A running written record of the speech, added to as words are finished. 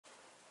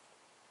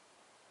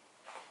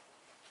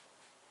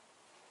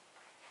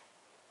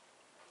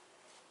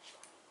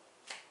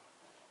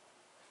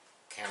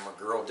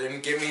Girl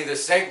didn't give me the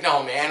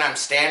signal, man. I'm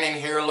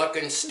standing here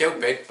looking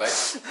stupid,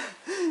 but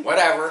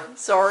whatever.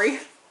 Sorry.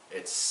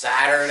 It's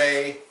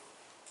Saturday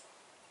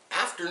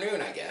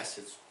afternoon, I guess.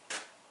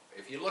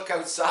 If you look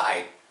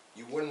outside,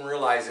 you wouldn't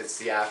realize it's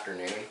the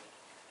afternoon.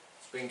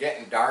 It's been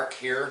getting dark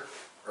here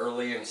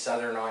early in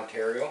southern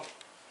Ontario.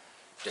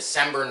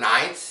 December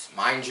 9th,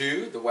 mind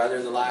you, the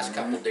weather the last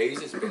couple of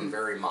days has been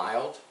very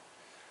mild.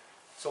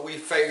 So we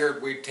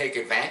figured we'd take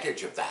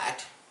advantage of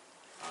that.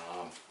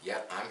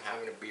 Yet I'm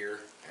having a beer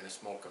and a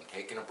smoke. I'm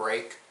taking a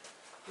break.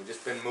 We've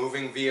just been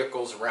moving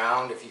vehicles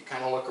around. If you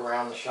kind of look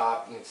around the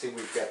shop, you can see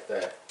we've got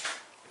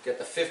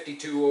the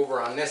 52 over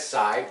on this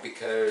side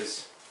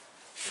because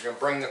we're going to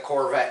bring the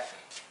Corvette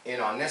in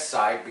on this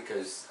side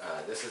because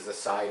this is the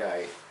side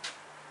I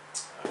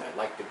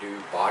like to do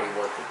body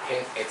work and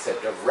paint. It's a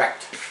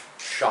direct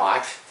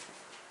shot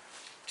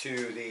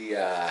to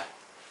the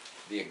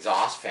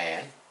exhaust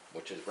fan,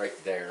 which is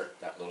right there,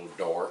 that little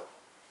door.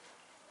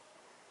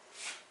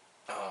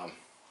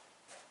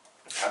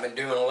 I've been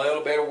doing a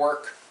little bit of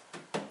work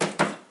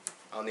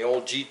on the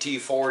old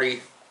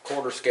GT40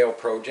 quarter scale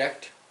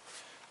project.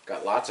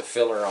 Got lots of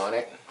filler on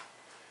it.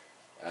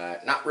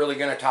 Not really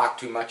going to talk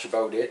too much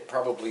about it.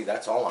 Probably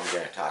that's all I'm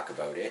going to talk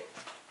about it.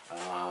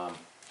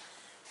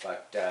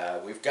 But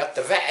we've got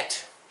the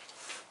Vette.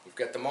 We've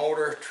got the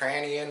motor,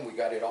 tranny in. We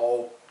got it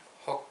all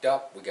hooked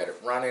up. We got it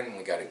running.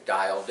 We got it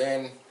dialed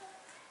in.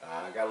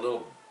 I got a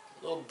little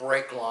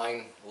brake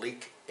line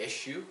leak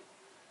issue.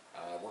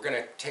 We're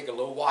going to take a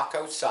little walk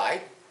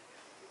outside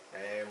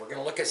and we're going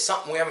to look at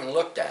something we haven't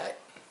looked at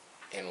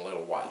in a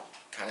little while.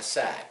 Kind of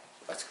sad.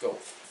 Let's go.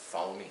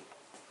 Follow me.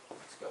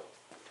 Let's go.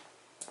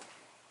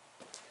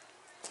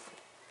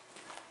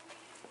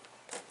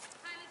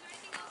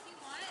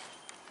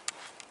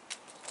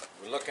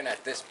 We're looking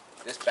at this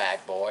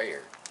bad boy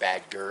or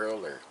bad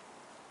girl, or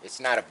it's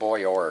not a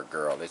boy or a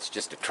girl, it's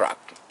just a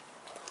truck.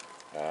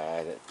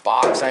 The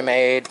box I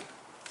made,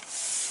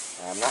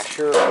 I'm not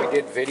sure if we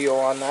did video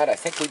on that. I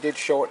think we did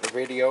show it in the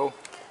video.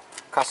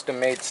 Custom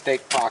made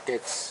stake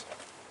pockets.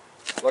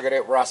 Look at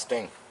it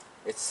rusting.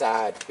 It's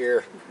sad.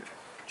 Here,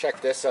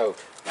 check this out.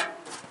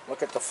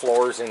 Look at the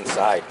floors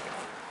inside.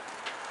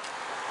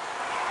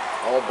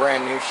 All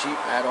brand new sheet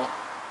metal.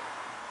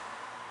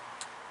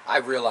 I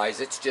realize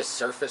it's just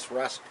surface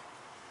rust.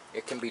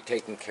 It can be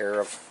taken care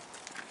of.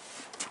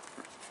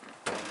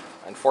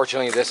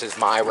 Unfortunately, this is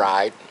my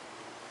ride,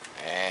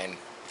 and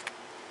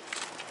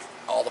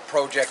all the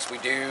projects we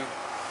do,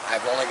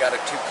 I've only got a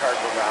 2-car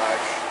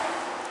garage.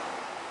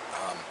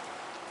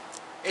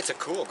 It's a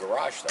cool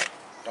garage though,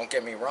 don't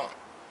get me wrong.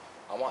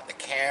 I want the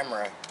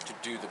camera to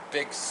do the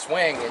big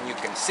swing and you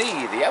can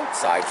see the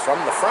outside from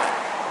the front.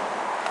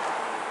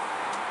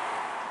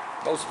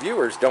 Most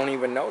viewers don't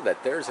even know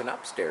that there's an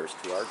upstairs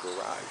to our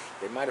garage.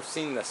 They might have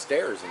seen the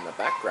stairs in the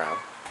background,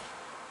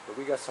 but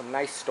we got some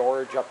nice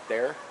storage up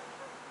there.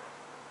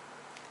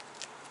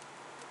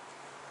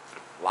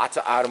 Lots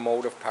of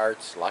automotive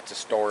parts, lots of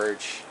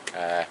storage.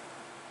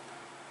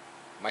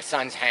 My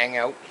son's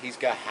hangout, he's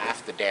got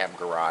half the damn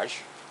garage.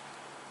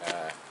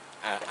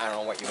 I don't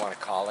know what you want to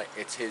call it.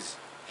 It's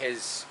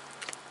his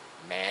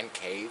man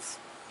cave.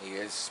 He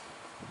is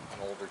an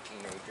older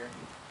teenager.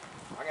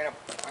 I'm gonna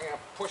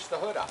push the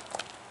hood up.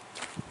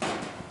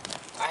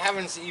 I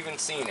haven't even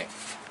seen it.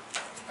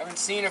 I haven't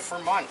seen it for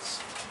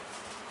months.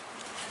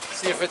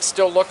 See if it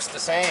still looks the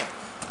same.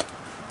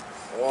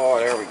 Oh,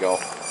 there we go.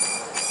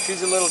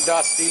 She's a little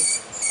dusty.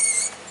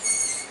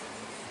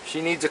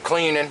 She needs a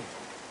cleaning.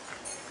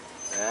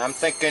 I'm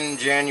thinking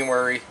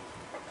January.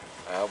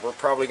 We're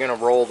probably going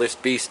to roll this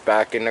beast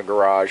back in the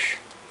garage.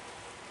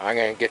 I'm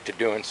going to get to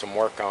doing some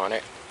work on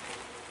it.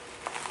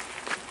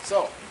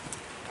 So,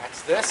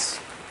 that's this.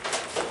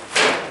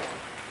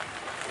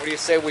 What do you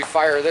say we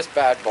fire this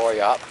bad boy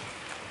up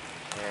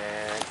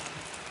and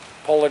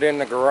pull it in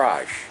the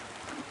garage?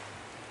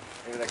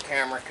 Maybe the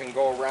camera can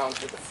go around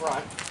to the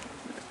front.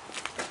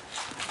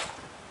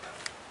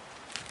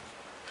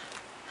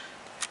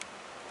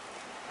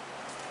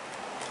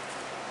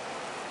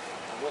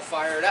 We'll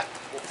fire it up.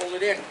 We'll pull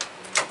it in.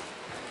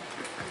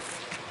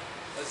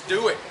 Let's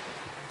do it.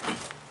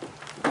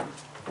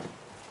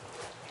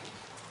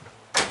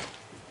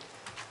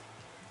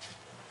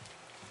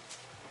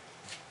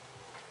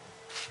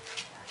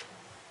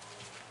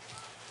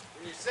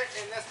 When you're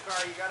sitting in this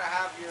car, you gotta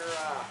have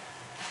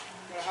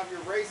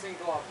your racing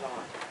gloves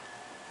on.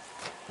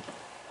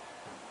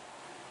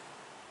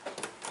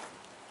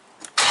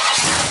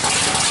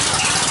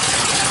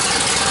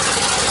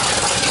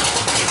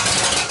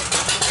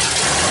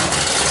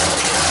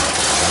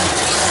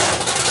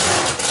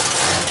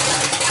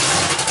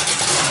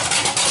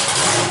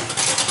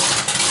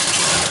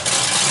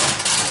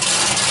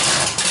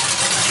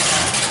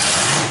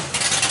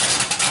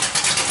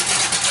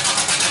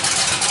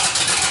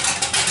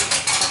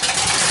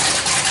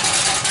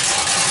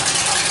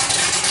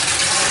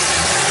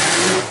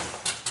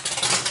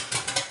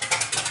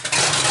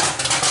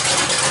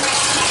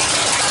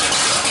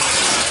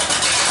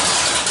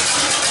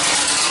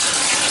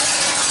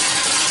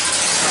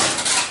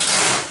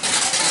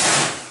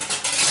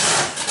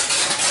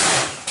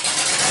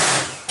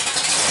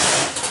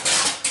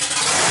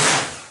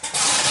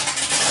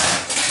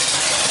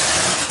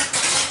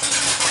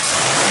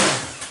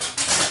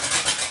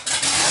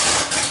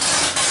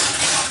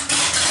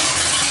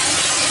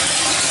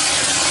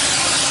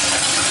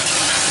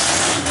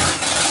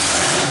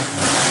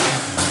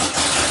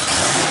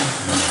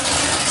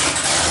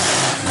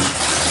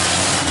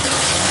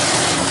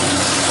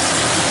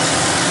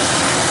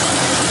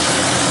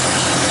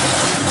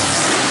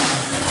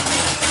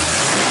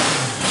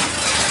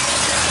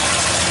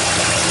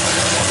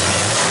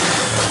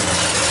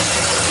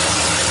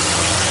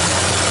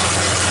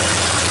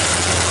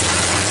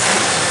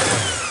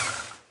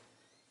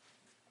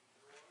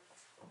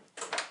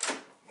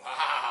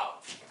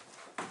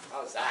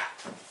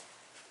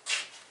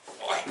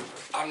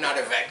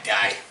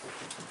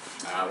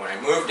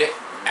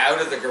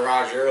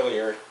 garage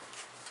earlier,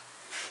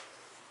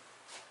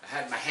 I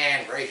had my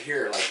hand right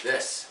here like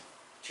this.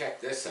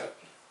 Check this out.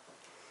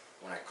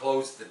 When I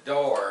closed the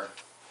door,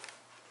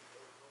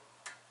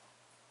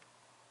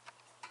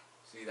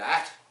 see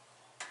that?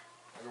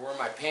 Look at where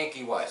my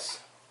pinky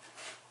was.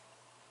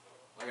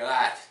 Look at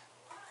that.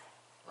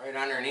 Right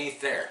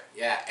underneath there.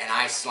 Yeah, and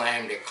I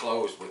slammed it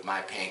closed with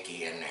my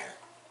pinky in there.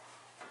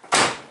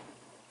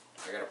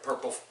 I got a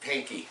purple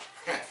pinky.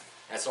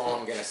 That's all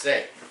I'm gonna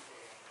say.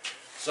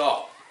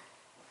 So,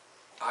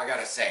 I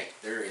gotta say,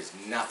 there is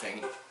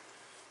nothing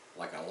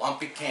like a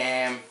lumpy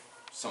cam,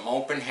 some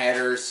open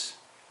headers.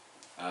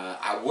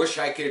 I wish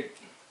I could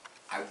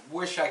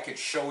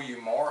show you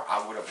more.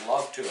 I would have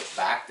loved to have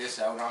backed this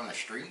out on the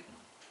street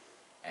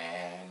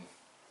and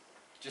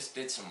just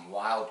did some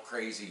wild,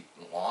 crazy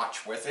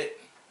launch with it.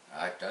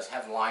 It does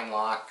have line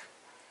lock,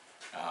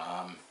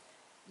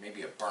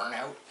 maybe a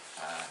burnout.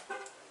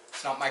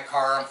 It's not my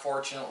car,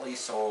 unfortunately,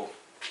 so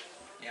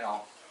you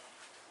know,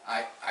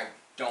 I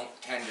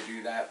don't tend to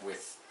do that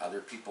with other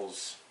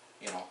people's,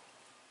 you know,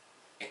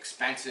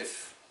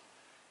 expensive.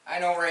 I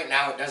know right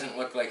now it doesn't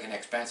look like an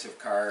expensive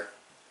car.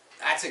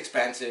 That's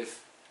expensive.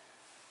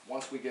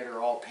 Once we get her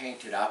all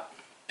painted up,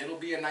 it'll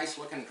be a nice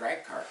looking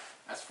drag car.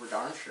 That's for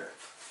darn sure.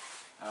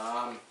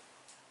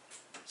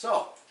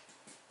 So,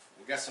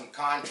 we got some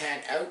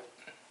content out.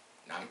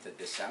 9th of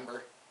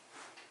December.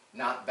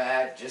 Not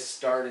bad, just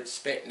started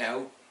spitting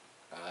out.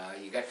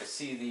 You got to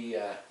see the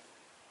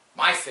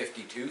my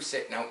 52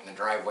 sitting out in the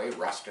driveway,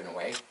 rusting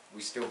away.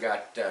 We still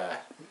got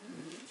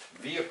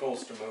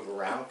vehicles to move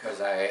around because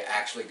I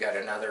actually got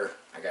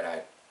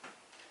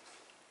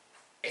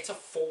it's a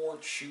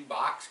Ford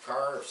shoebox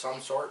car of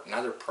some sort,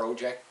 another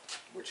project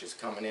which is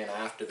coming in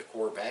after the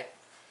Corvette.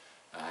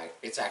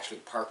 It's actually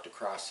parked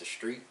across the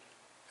street.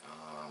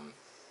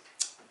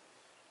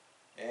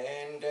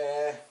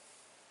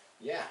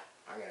 Yeah,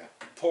 I'm gonna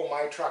pull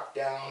my truck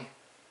down,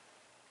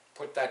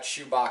 put that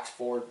shoebox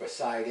Ford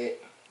beside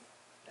it,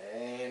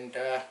 and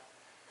then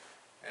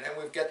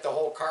we've got the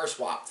whole car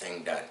swap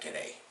thing done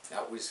today.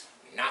 That was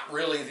not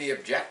really the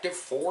objective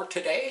for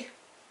today,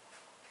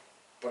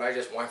 but I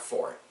just went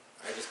for it.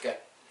 I just got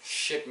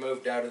shit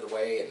moved out of the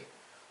way and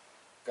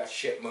got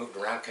shit moved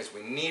around because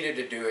we needed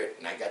to do it,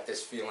 and I got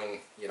this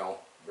feeling, you know,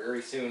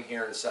 very soon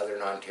here in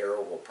southern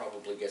Ontario we'll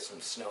probably get some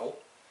snow.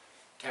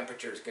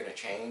 Temperature's going to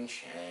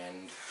change,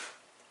 and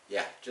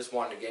yeah, just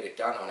wanted to get it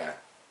done on a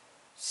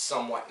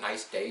somewhat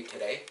nice day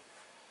today.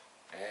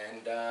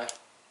 And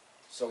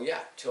so yeah,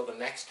 till the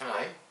next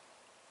time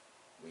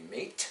we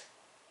meet,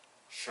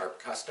 Sharp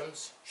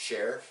Customs,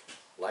 share,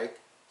 like,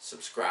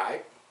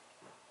 subscribe.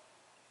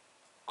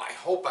 I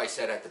hope I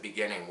said at the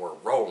beginning we're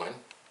rolling.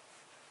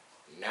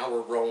 Now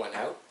we're rolling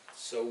out.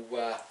 So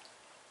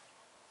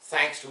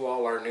thanks to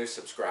all our new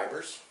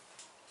subscribers.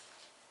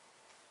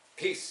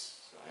 Peace.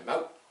 I'm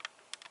out.